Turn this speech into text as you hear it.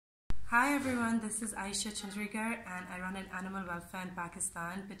Hi everyone, this is Aisha Chandrigar and I run an animal welfare in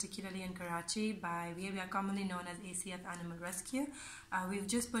Pakistan, particularly in Karachi. We are commonly known as ACF Animal Rescue. We've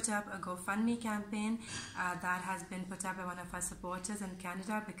just put up a GoFundMe campaign that has been put up by one of our supporters in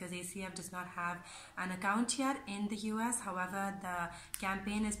Canada because ACF does not have an account yet in the US. However, the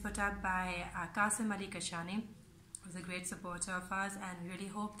campaign is put up by Qasim Ali Kashani, who's a great supporter of us, and we really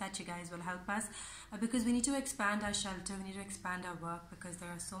hope that you guys will help us because we need to expand our shelter, we need to expand our work because there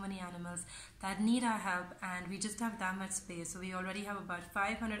are so many animals that need our help and we just have that much space. So we already have about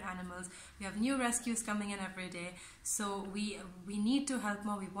 500 animals. We have new rescues coming in every day. So we need to help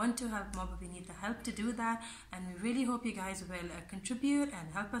more, we want to help more, but we need the help to do that, and we really hope you guys will contribute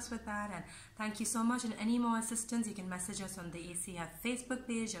and help us with that. And thank you so much. And any more assistance, you can message us on the ACF Facebook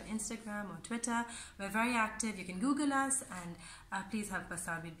page or Instagram or Twitter. We're very active. You can Google us and please help us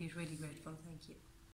out. We'd be really grateful. Thank you.